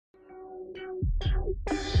Hey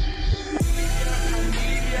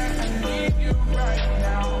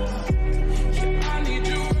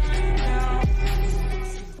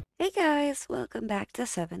guys, welcome back to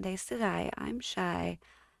 7 Days to Die. I'm Shy.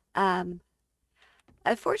 Um,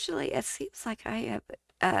 Unfortunately, it seems like I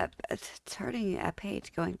am turning a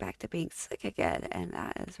page, going back to being sick again, and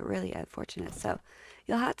that is really unfortunate. So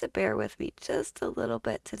you'll have to bear with me just a little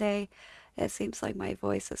bit today. It seems like my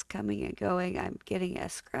voice is coming and going. I'm getting a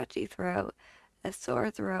scratchy throat, a sore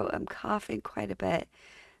throat. I'm coughing quite a bit.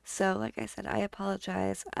 So, like I said, I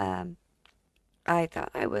apologize. I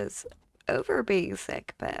thought I was over being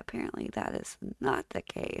sick, but apparently that is not the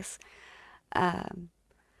case. Um,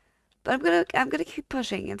 but I'm gonna keep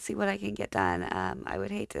pushing and see what I can get done. I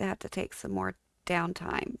would hate to have to take some more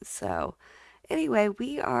downtime. So anyway,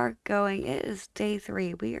 we are going. It is day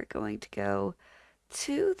 3. We are going to go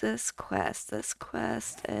to this quest. This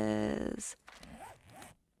quest is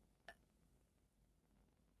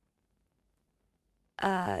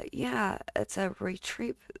yeah, it's a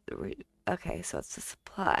retrieve. Okay, so it's the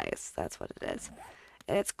supplies. That's what it is.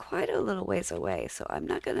 And it's quite a little ways away, so I'm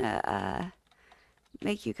not gonna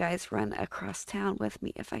make you guys run across town with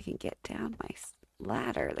me if I can get down my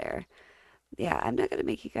ladder there. Yeah, I'm not gonna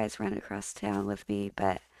make you guys run across town with me,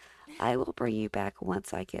 but I will bring you back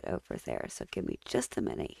once I get over there. So give me just a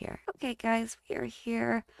minute here. Okay, guys, we are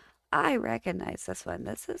here. I recognize this one.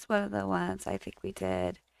 This is one of the ones I think we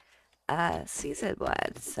did season 1.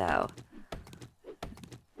 So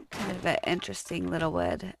kind of an interesting little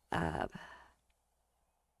one.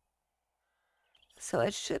 So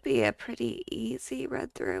it should be a pretty easy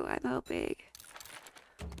run through, I'm hoping.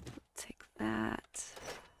 Take that.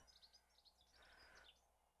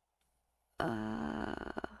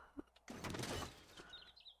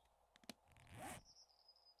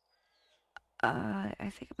 I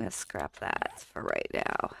think I'm gonna scrap that for right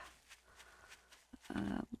now.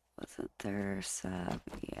 Wasn't there some?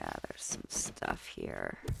 Yeah, there's some stuff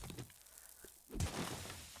here.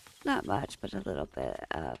 Not much, but a little bit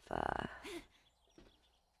of, is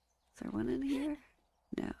there one in here?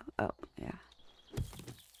 No. Oh, yeah.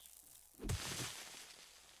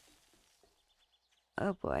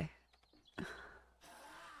 Oh boy.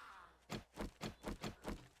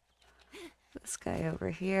 This guy over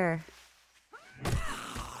here.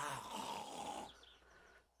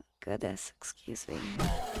 Goodness, excuse me.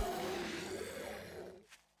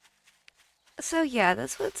 So yeah,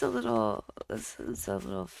 this one's a little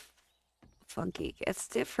funky. It's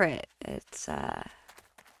different. It's,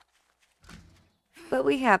 but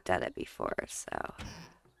we have done it before, so.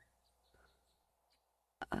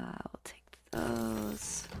 We'll take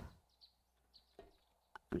those.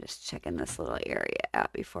 I'm just checking this little area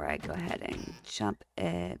out before I go ahead and jump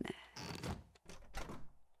in.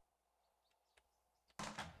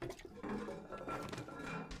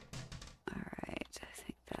 Alright, I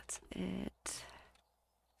think that's it.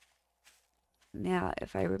 Now,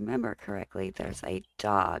 if I remember correctly, there's a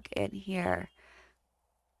dog in here.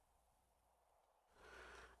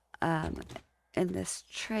 In this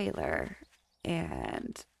trailer,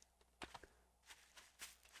 and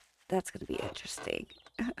that's going to be interesting.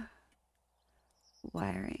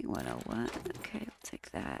 Wiring 101. Okay, I'll take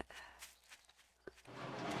that.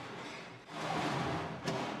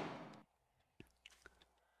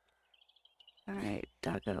 Alright,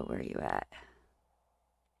 doggo, where are you at?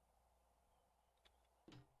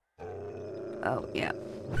 Oh, yeah.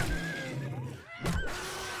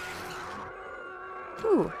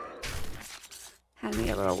 Ooh. Had me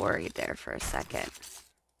a little worried there for a second.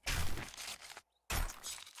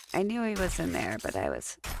 I knew he was in there, but I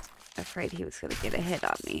was afraid he was going to get a hit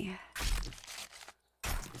on me.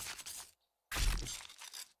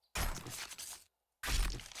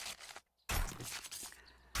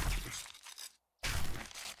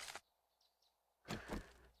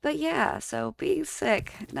 But yeah, so being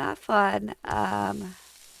sick, not fun.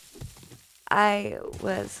 I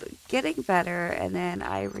was getting better, and then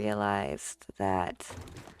I realized that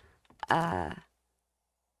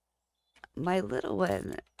my little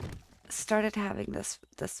one started having this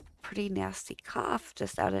pretty nasty cough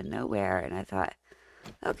just out of nowhere, and I thought,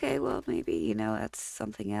 okay, well maybe that's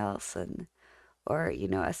something else, or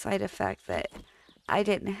a side effect that I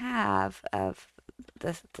didn't have of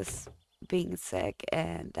this being sick,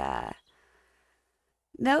 and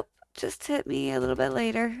nope, just hit me a little bit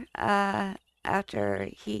later after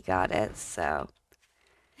he got it. So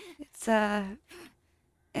it's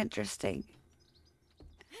interesting.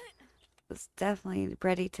 Was definitely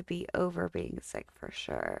ready to be over being sick for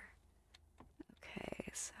sure. Okay,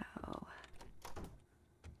 so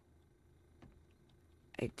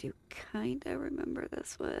I do kind of remember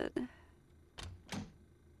this one.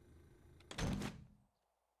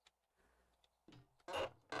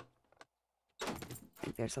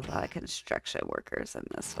 there's a lot of construction workers in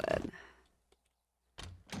this one.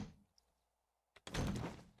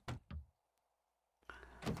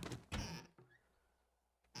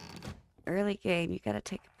 Early game, you gotta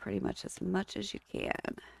take pretty much as you can.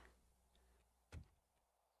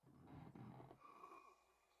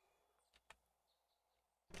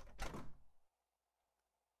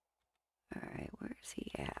 Alright, where's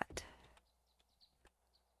he at?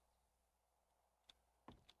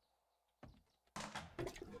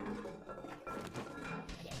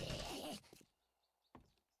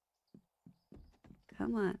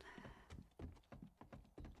 Come on.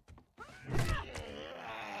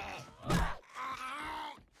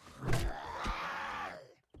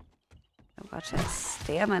 Watch that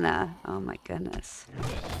stamina. Oh my goodness.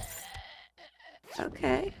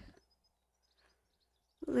 Okay.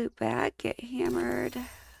 Loot bag, get hammered.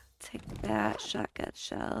 Take that. Shotgun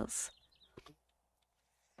shells.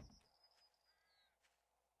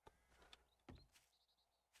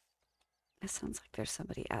 It sounds like there's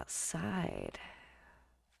somebody outside.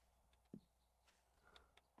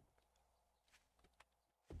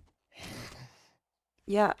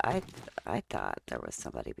 Yeah, I thought there was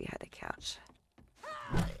somebody behind the couch.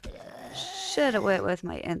 Should have went with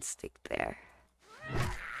my instinct there.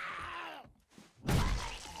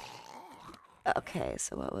 Okay,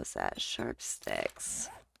 so what was that? Sharp sticks.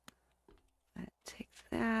 Take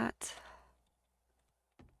that.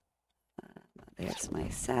 There's my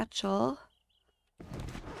satchel.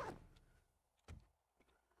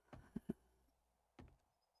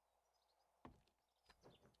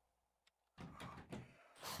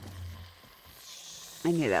 I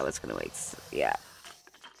knew that was gonna wait. Yeah.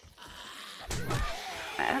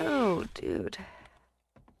 Oh, dude.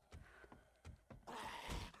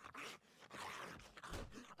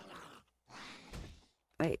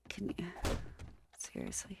 Wait, can you...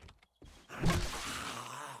 Seriously?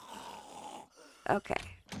 Okay.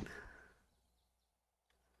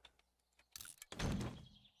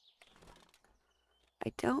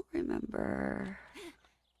 I don't remember...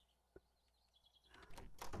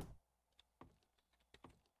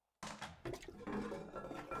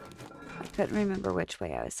 I couldn't remember which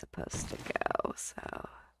way I was supposed to go, so...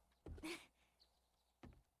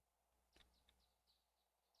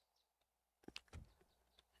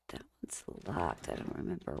 That one's locked. I don't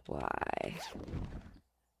remember why.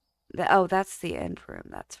 Oh, that's the end room.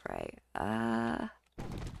 That's right. I'll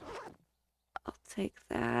take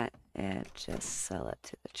that and just sell it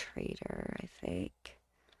to the trader, I think.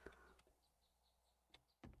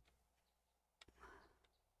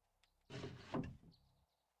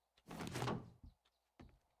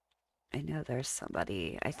 I know there's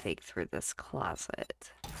somebody, I think, through this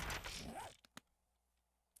closet.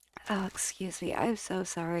 Oh, excuse me. I'm so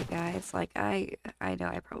sorry, guys. Like, I know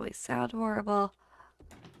I probably sound horrible.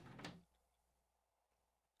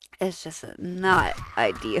 It's just not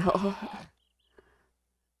ideal.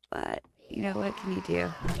 But, you know, what can you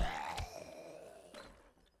do?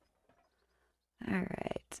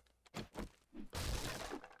 Alright.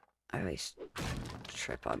 I always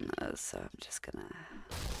trip on those, so I'm just gonna...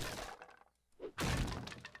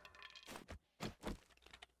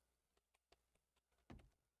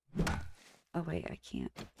 Oh wait, I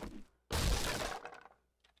can't.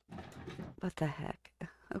 What the heck?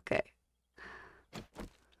 Okay. I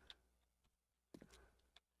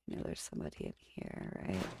know there's somebody in here,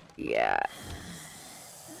 right? Yeah.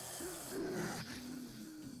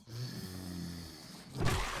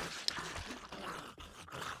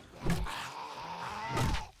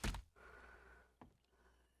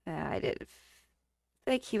 I didn't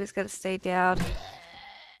think he was gonna stay down.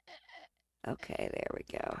 Okay, there we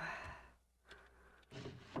go.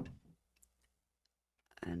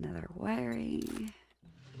 Another wiring.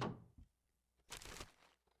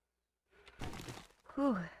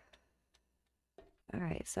 Whew.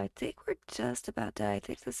 Alright, so I think we're just about done. I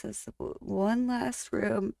think this is one last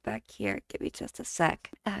room back here. Give me just a sec.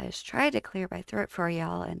 I was trying to clear my throat for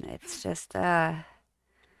y'all, and it's just, yeah,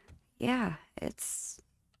 it's...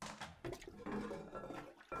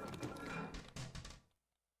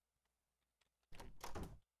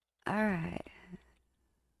 Alright.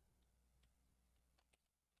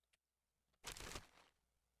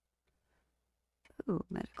 Ooh,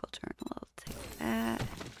 medical journal. I'll take that.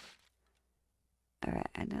 Alright,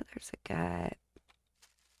 I know there's a guy.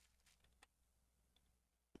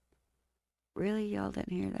 Really? Y'all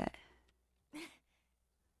didn't hear that?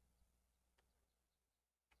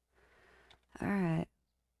 Alright.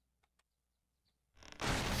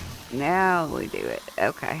 Now we do it.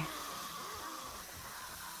 Okay.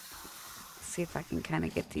 See if I can kind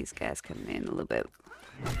of get these guys coming in a little bit.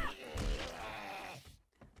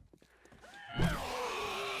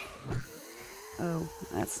 Oh,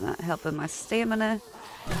 that's not helping my stamina.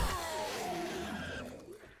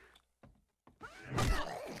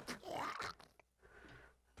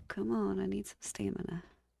 Come on, I need some stamina.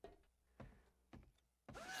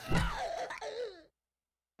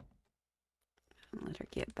 Let her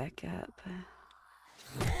get back up.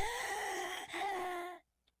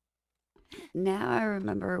 Now I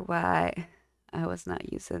remember why I was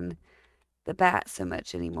not using the bat so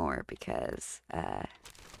much anymore, because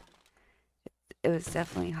it was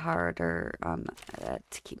definitely harder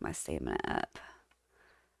to keep my stamina up.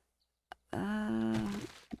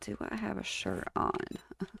 Do I have a shirt on?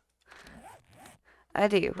 I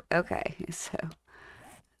do. Okay, so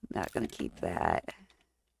not gonna keep that.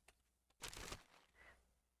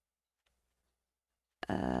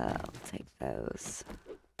 I'll take those.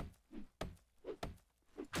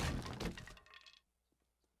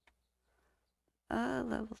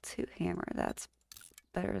 Level 2 hammer. That's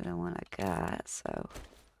better than what I got, so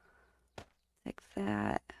take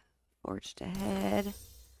that. Forged ahead.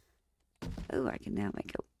 Oh, I can now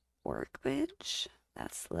make a workbench.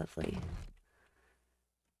 That's lovely.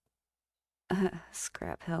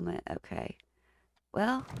 Scrap helmet. Okay.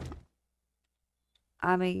 Well,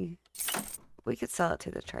 I mean, we could sell it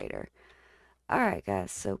to the trader. Alright,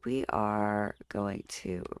 guys, so we are going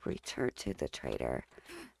to return to the trader,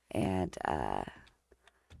 and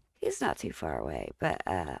he's not too far away, but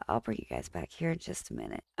I'll bring you guys back here in just a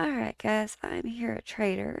minute. Alright, guys, I'm here at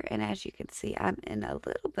trader, and as you can see, I'm in a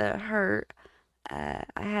little bit of hurt. I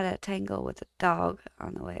had a tangle with a dog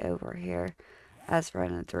on the way over here. I was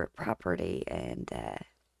running through a property, and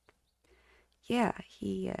yeah,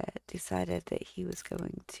 he decided that he was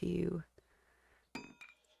going to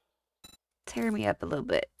tear me up a little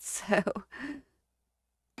bit, so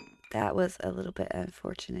that was a little bit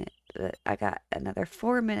unfortunate. But I got another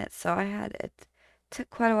 4 minutes, so it took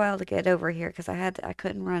quite a while to get over here because I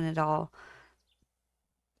couldn't run at all.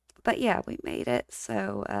 But yeah, we made it,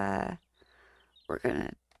 so we're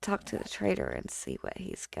gonna talk to the trader and see what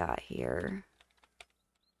he's got here.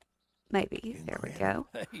 Maybe. There we go.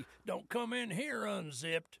 Hey, don't come in here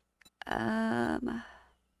unzipped.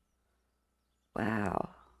 Wow.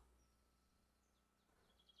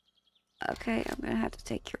 Okay, I'm gonna have to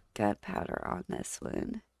take your gunpowder on this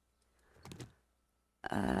one.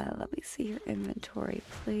 Let me see your inventory,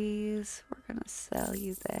 please. We're gonna sell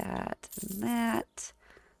you that and that.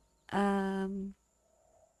 I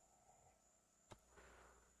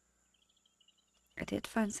did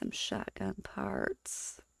find some shotgun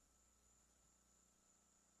parts.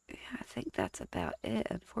 Yeah, I think that's about it,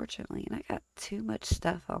 unfortunately. And I got too much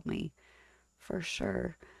stuff on me, for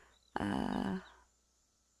sure.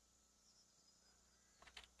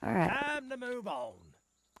 Alright. Time to move on.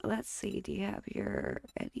 Let's see, do you have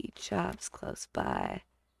any jobs close by?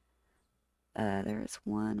 There is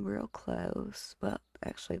one real close. Well,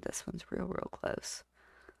 actually, this one's real close.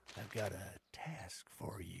 I've got a task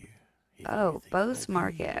for you. Oh, Bo's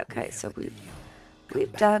Market. Okay, so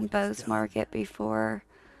we've done Bo's Market before.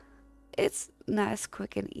 It's nice,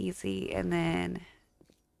 quick, and easy. And then,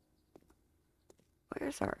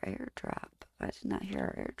 where's our airdrop? I did not hear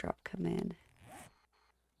our airdrop come in.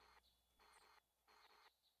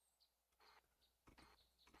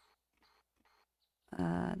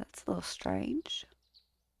 That's a little strange.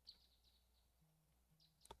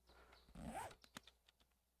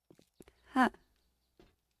 Huh.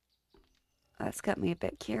 That's got me a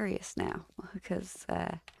bit curious now, because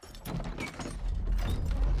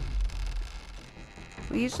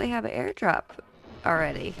we usually have an airdrop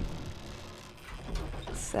already.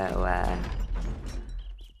 So,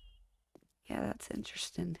 yeah, that's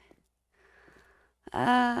interesting.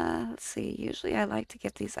 Let's see. Usually I like to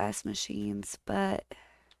get these ice machines, but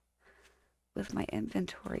with my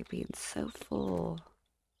inventory being so full,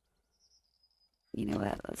 you know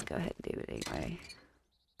what? Let's go ahead and do it anyway.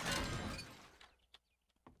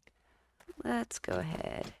 Let's go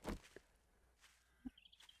ahead.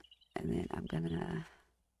 And then I'm gonna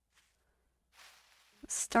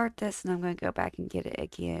start this, and I'm gonna go back and get it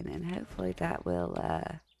again, and hopefully that will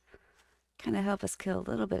kind of help us kill a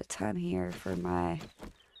little bit of time here for my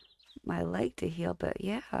leg to heal. But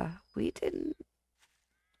yeah, we didn't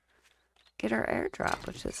get our airdrop,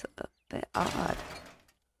 which is a bit odd.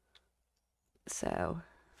 So,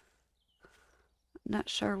 I'm not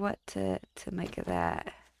sure what to make of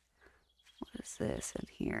that. What is this in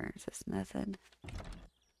here? Is this nothing?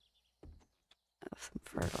 Oh, some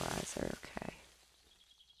fertilizer, okay.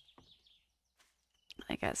 I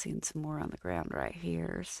think I've seen some more on the ground right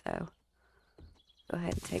here, so go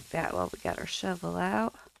ahead and take that while we got our shovel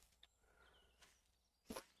out.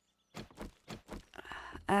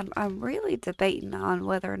 I'm really debating on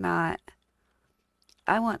whether or not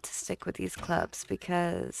I want to stick with these clubs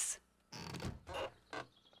because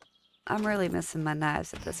I'm really missing my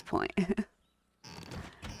knives at this point.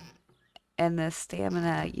 And the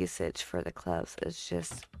stamina usage for the clubs is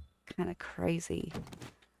just kind of crazy.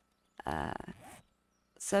 Uh,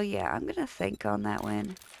 so yeah, I'm gonna think on that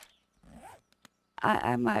one.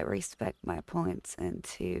 I might respec my points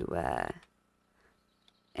into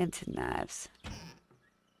knives.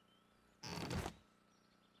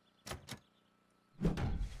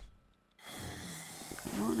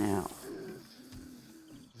 Come on out.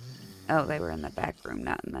 Oh, they were in the back room,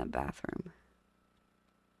 not in the bathroom.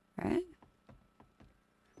 Right?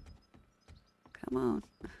 Come on.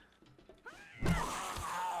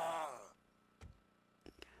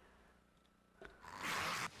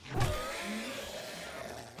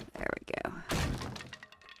 There we go.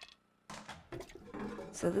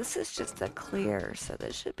 So this is just a clear, so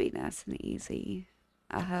this should be nice and easy.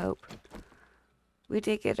 I hope. We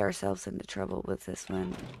did get ourselves into trouble with this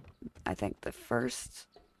one. I think the first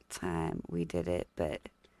time we did it, but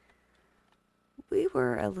we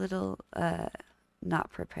were a little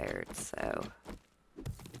not prepared, so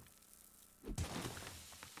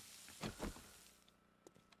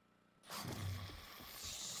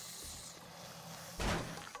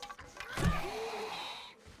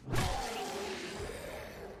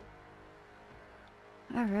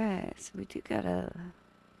alright, so we do gotta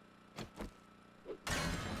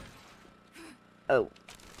oh.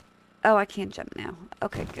 Oh, I can jump now.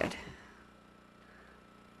 Okay, good.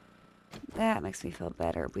 That makes me feel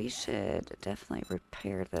better. We should definitely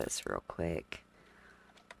repair this real quick.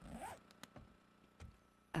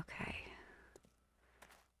 Okay.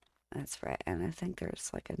 That's right. And I think there's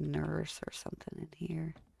like a nurse or something in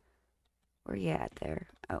here. Where you at there?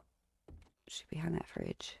 Oh, she's behind that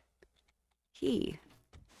fridge. Key.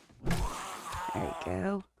 There you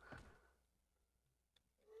go.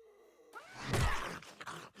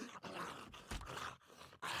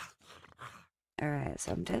 Alright,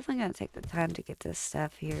 so I'm definitely going to take the time to get this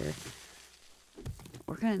stuff here.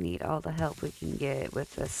 We're going to need all the help we can get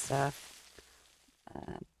with this stuff.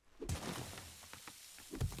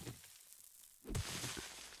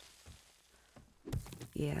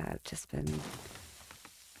 Yeah, I've just been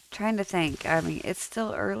trying to think. I mean, it's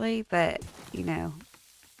still early, but, you know,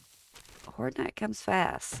 Horde Night comes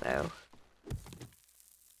fast, so.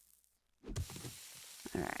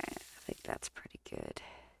 Alright, I think that's pretty good.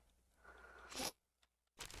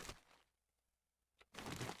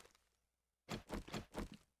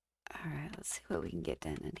 Alright, let's see what we can get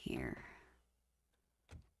done in here.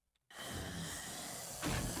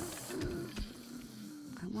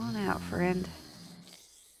 Come on out, friend.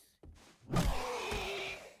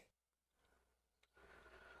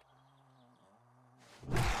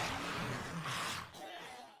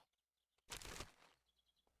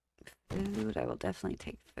 Food, I will definitely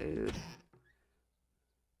take food.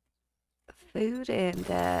 Food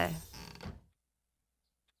and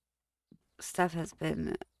stuff has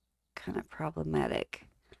been kind of problematic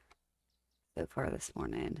so far this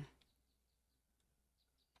morning.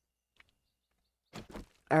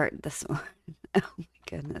 Or this one. Oh my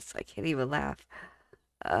goodness, I can't even laugh.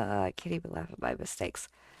 I can't even laugh at my mistakes.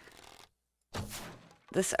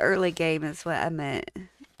 This early game is what I meant.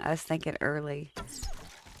 I was thinking early,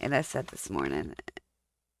 and I said this morning.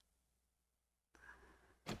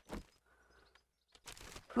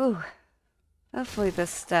 Whew. Hopefully this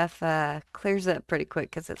stuff clears up pretty quick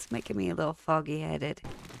because it's making me a little foggy-headed.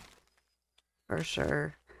 For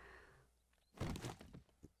sure.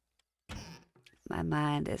 My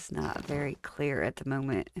mind is not very clear at the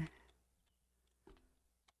moment.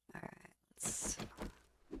 Alright, let's...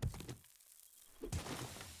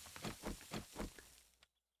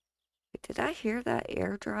 Did I hear that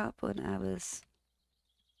airdrop when I was...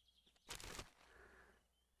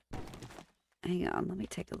 Hang on, let me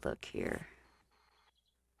take a look here.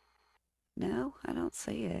 No, I don't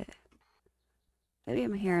see it. Maybe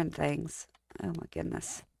I'm hearing things. Oh my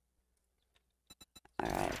goodness.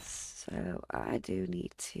 Alright, so I do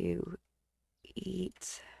need to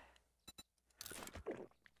eat.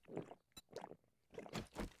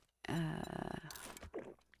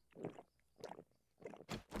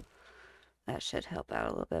 That should help out a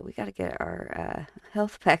little bit. We got to get our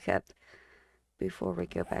health back up before we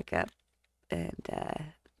go back up and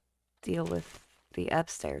deal with the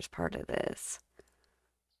upstairs part of this.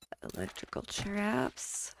 Electrical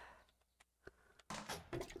traps.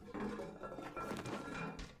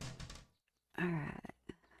 Alright.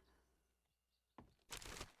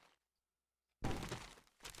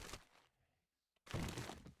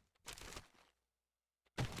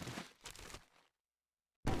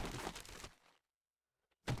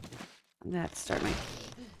 I'm gonna have to start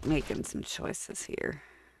making some choices here.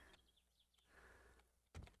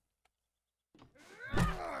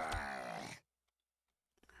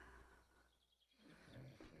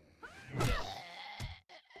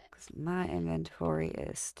 Because my inventory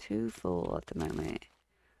is too full at the moment.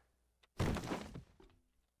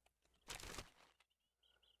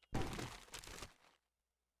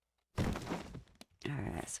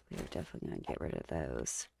 Alright, so we are definitely going to get rid of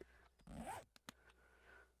those.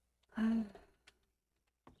 Alright.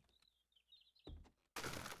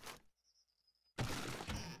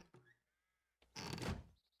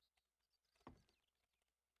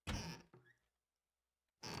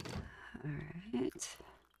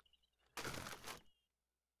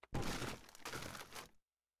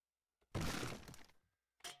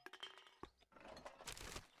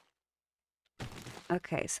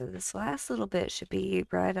 Okay, so this last little bit should be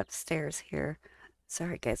right upstairs here.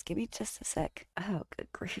 Sorry guys, give me just a sec. Oh, good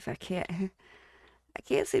grief, I can't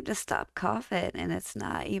seem to stop coughing and it's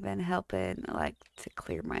not even helping like to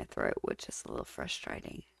clear my throat, which is a little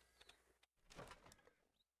frustrating.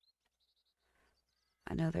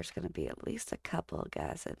 I know there's going to be at least a couple of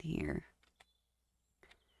guys in here.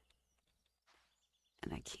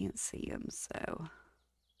 And I can't see them, so we're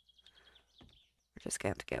just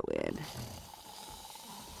going to have to go in.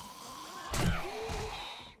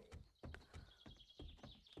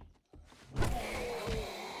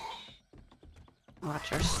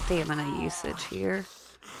 Watch our stamina usage here.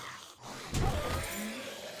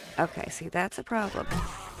 Okay, see, that's a problem.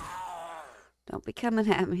 Don't be coming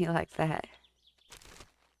at me like that.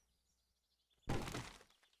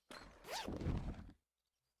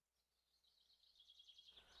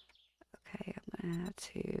 Okay, I'm gonna have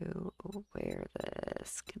to wear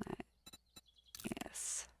this. Can I?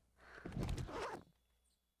 Yes.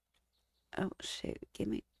 Oh, shoot. Give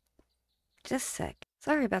me just a sec.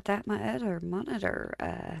 Sorry about that. My other monitor,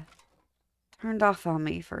 turned off on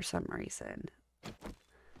me for some reason.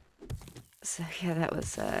 So, yeah, that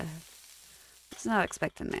was, was not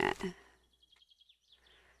expecting that.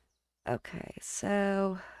 Okay,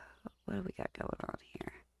 so what do we got going on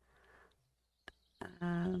here?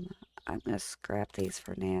 I'm gonna scrap these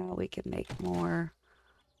for now. We can make more.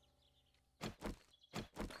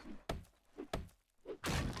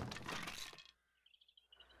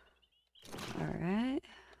 Alright.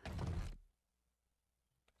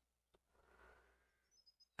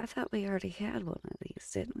 I thought we already had one of these,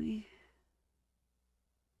 didn't we?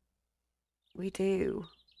 We do.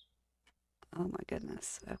 Oh my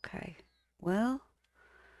goodness. Okay. Well,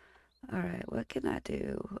 alright, what can I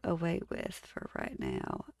do away with for right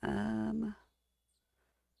now? I'm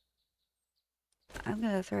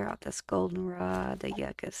gonna throw out this goldenrod, the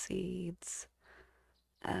yucca seeds,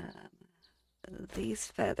 um, these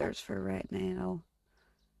feathers for right now.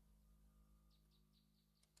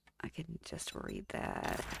 I can just read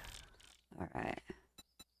that. Alright.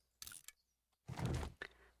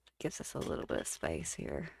 Gives us a little bit of space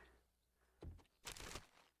here.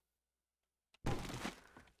 A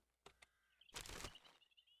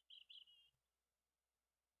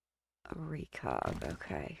recog,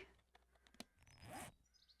 okay.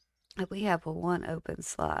 We have a one open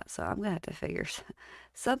slot, so I'm gonna have to figure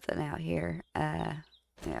something out here. Yeah,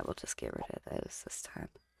 we'll just get rid of those this time.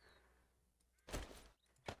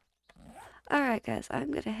 Alright guys,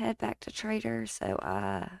 I'm gonna head back to Trader, so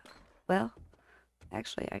well,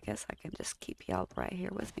 actually I guess I can just keep y'all right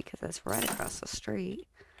here with me because it's right across the street.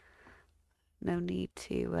 No need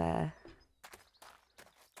to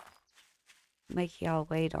make y'all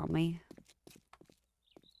wait on me.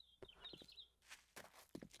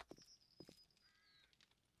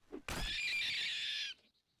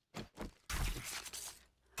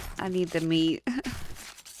 I need the meat.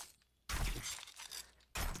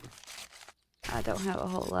 I don't have a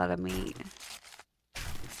whole lot of meat.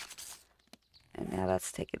 And now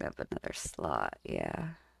that's taking up another slot, yeah.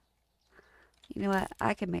 You know what?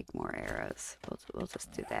 I can make more arrows. We'll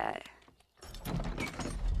just do that.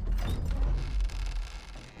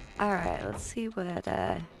 Alright, let's see what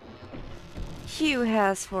Hugh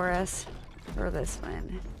has for us for this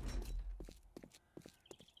one.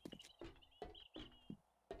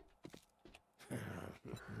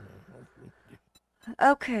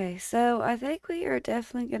 Okay, so I think we are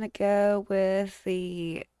definitely going to go with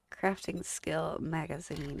the crafting skill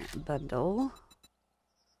magazine bundle.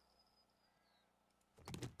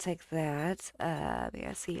 Take that. May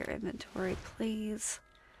I see your inventory, please?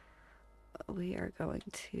 We are going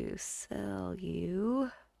to sell you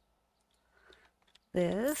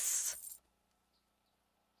this.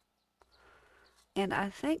 And I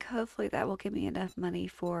think hopefully that will give me enough money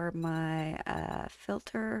for my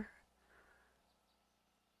filter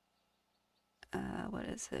What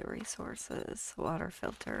is it? Resources, water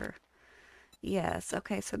filter. Yes,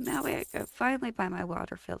 okay, so now we finally buy my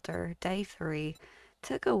water filter. Day 3.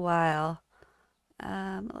 Took a while.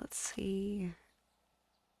 Let's see.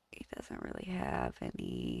 He doesn't really have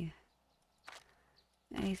anything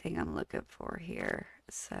I'm looking for here.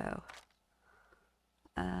 So,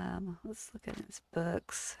 let's look at his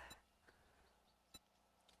books.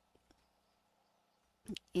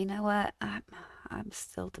 You know what? I'm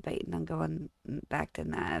still debating on going back to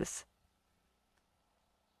knives.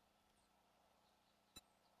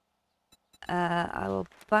 I will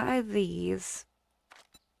buy these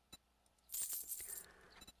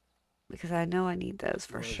because I know I need those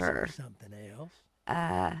for sure. Was there something else?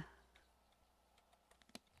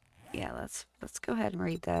 Yeah, let's go ahead and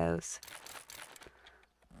read those.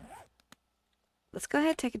 Let's go ahead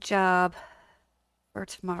and take a job for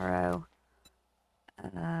tomorrow.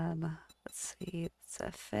 Let's see. It's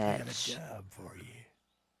a fetch. Got a job for you.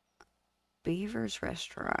 Beaver's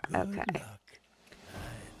Restaurant. Good Okay. luck.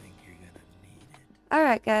 I think you're gonna need it.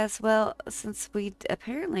 Alright, guys. Well, since we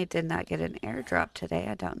apparently did not get an airdrop today,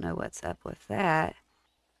 I don't know what's up with that.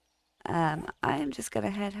 I am just going to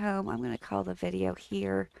head home. I'm going to call the video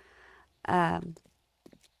here.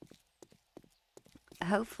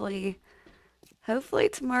 Hopefully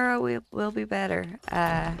tomorrow will be better.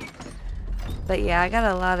 But yeah, I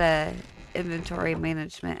got a lot of inventory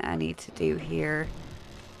management I need to do here.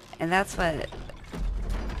 And that's what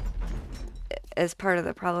is part of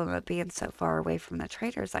the problem of being so far away from the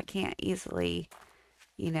traders. I can't easily,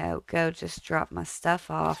 go just drop my stuff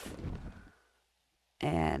off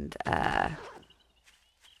and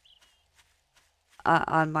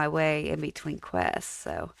on my way in between quests.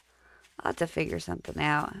 So I'll have to figure something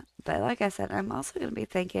out. But like I said, I'm also going to be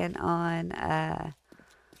thinking on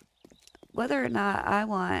whether or not I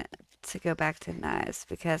want to go back to knives,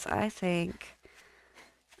 because I think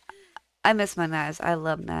I miss my knives. I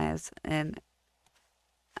love knives, and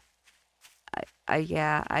I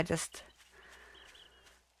just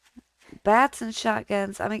bats and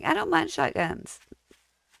shotguns. I mean, I don't mind shotguns.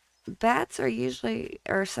 Bats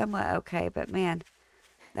are somewhat okay, but man,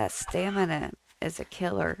 that stamina is a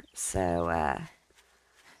killer. So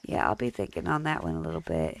yeah, I'll be thinking on that one a little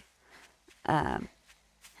bit.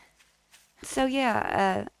 So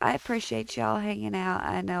yeah, I appreciate y'all hanging out.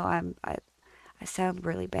 I know I sound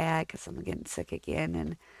really bad because I'm getting sick again,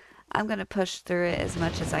 and I'm gonna push through it as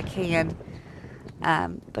much as I can.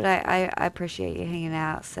 But I appreciate you hanging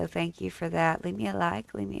out, so thank you for that. Leave me a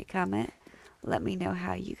like, leave me a comment, let me know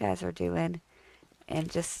how you guys are doing, and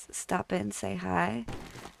just stop in, say hi.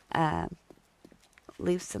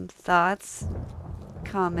 Leave some thoughts,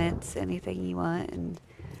 comments, anything you want, and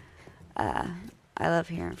I love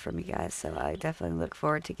hearing from you guys, so I definitely look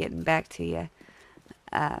forward to getting back to you.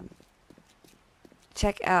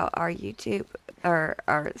 Check out our YouTube,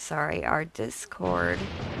 our Discord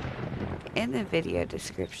in the video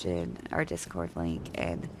description, our Discord link,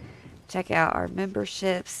 and check out our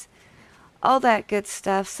memberships, all that good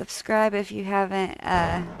stuff. Subscribe if you haven't.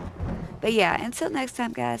 But yeah, until next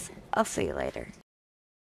time, guys, I'll see you later.